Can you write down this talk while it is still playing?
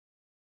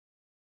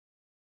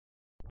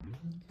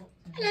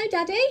Hello,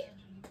 Daddy.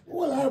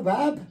 Well, hello,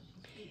 Bab.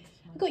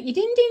 I've got your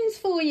din-dins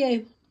for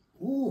you.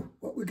 Oh,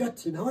 what we got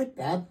tonight,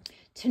 Bab?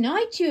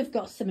 Tonight you have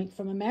got something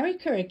from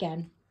America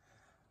again.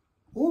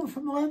 All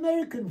from my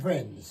American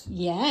friends.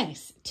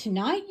 Yes,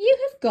 tonight you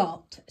have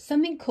got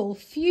something called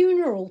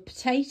funeral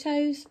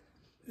potatoes.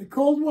 They're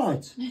called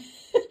what?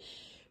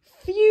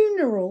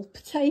 Funeral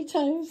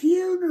potatoes.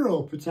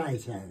 Funeral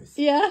potatoes.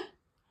 Yeah.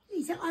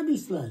 Is that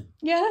honestly?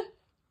 Yeah.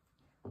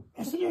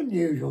 That's an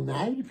unusual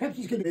name. Perhaps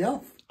it's going to be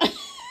off.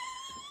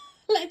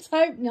 Let's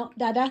hope not,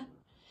 Dada.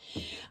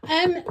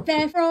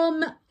 They're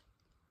from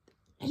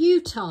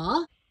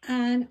Utah,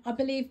 and I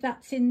believe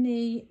that's in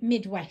the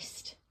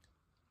Midwest.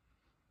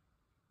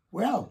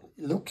 Well,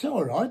 it looks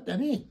all right,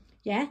 doesn't it?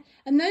 Yeah,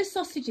 and those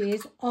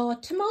sausages are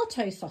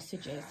tomato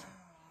sausages.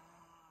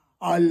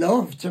 I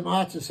love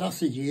tomato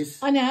sausages.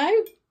 I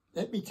know.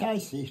 Let me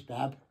taste this,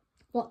 Bab.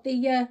 What,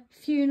 the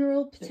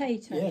funeral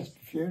potatoes? Yes, the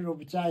funeral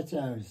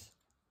potatoes.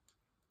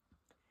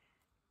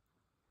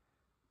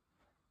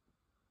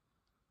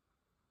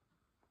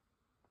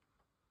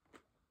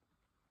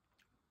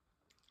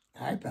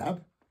 Hey,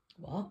 Bab.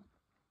 What?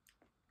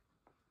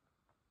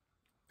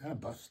 They're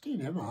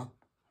busting, am I?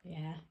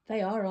 Yeah,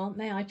 they are, aren't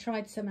they? I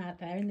tried some out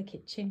there in the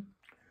kitchen.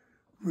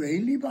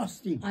 Really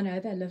busting? I know,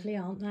 they're lovely,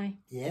 aren't they?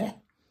 Yeah.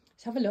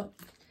 Let's have a look.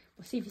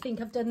 We'll see if you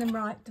think I've done them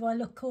right. Do I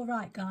look all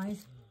right,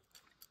 guys?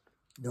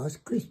 Nice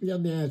crispy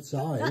on the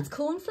outside. That's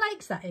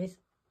cornflakes, that is.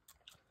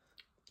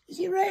 Is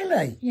it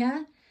really?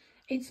 Yeah.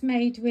 It's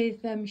made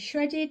with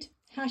shredded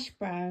hash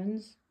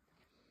browns,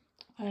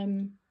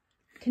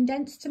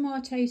 condensed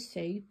tomato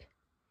soup,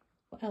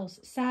 what else?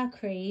 Sour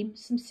cream,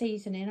 some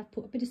seasoning. I've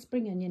put a bit of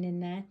spring onion in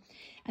there,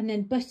 and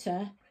then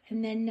butter,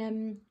 and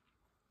then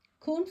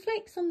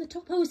cornflakes on the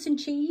top. Oh, some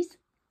cheese.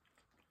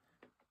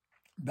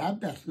 Bab,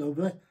 that's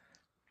lovely.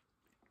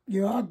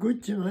 You are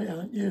good to me,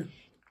 aren't you?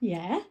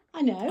 Yeah,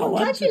 I know. I'm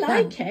glad you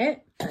like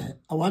it.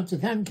 I want to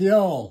thank you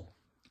all.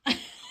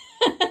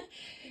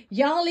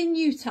 Y'all in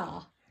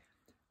Utah.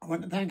 I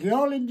want to thank you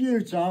all in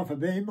Utah for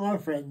being my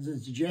friends and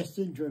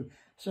suggesting for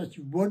such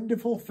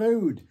wonderful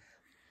food.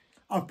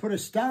 I've put a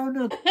stone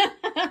on.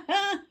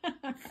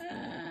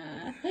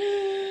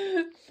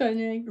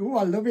 Funny. Oh,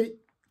 I love it.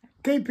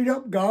 Keep it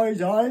up,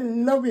 guys. I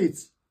love it.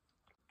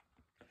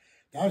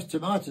 Those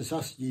tomato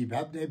sausages,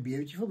 Bab, they're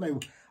beautiful.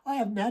 I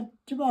haven't had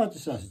tomato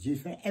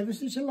sausages for ever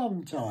such a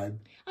long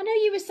time. I know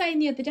you were saying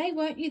the other day,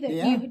 weren't you, that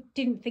Yeah. you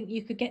didn't think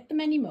you could get them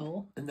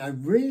anymore. And they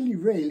really,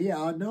 really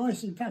are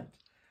nice. In fact,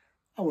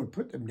 I would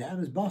put them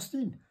down as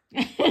Boston.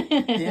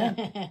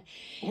 Yeah.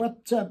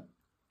 What,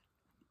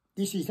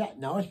 this is that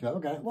nice, Bab.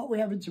 Okay. What are we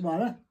having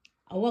tomorrow?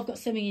 Oh, I've got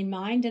something in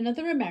mind.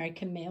 Another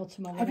American meal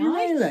tomorrow Have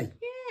night. you really?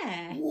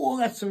 Yeah. Oh,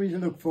 that's something to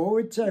look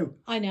forward to.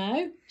 I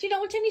know. Do you not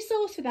want any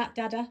sauce with that,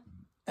 Dada?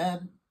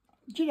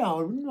 Do you know,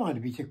 I wouldn't mind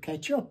a bit of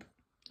ketchup.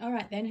 All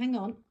right then, hang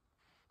on.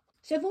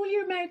 So of all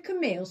your American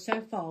meals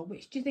so far,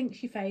 which do you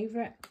think's your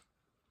favourite?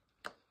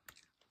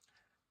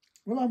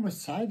 Well, I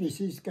must say this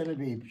is going to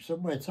be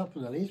somewhere top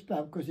of the list,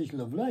 Bab, because it's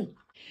lovely.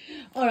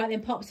 All right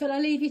then, Pops. Well,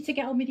 I'll leave you to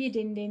get on with your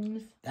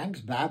din-dins.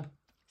 Thanks, Bab.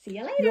 See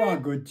you later. You are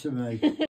good to me.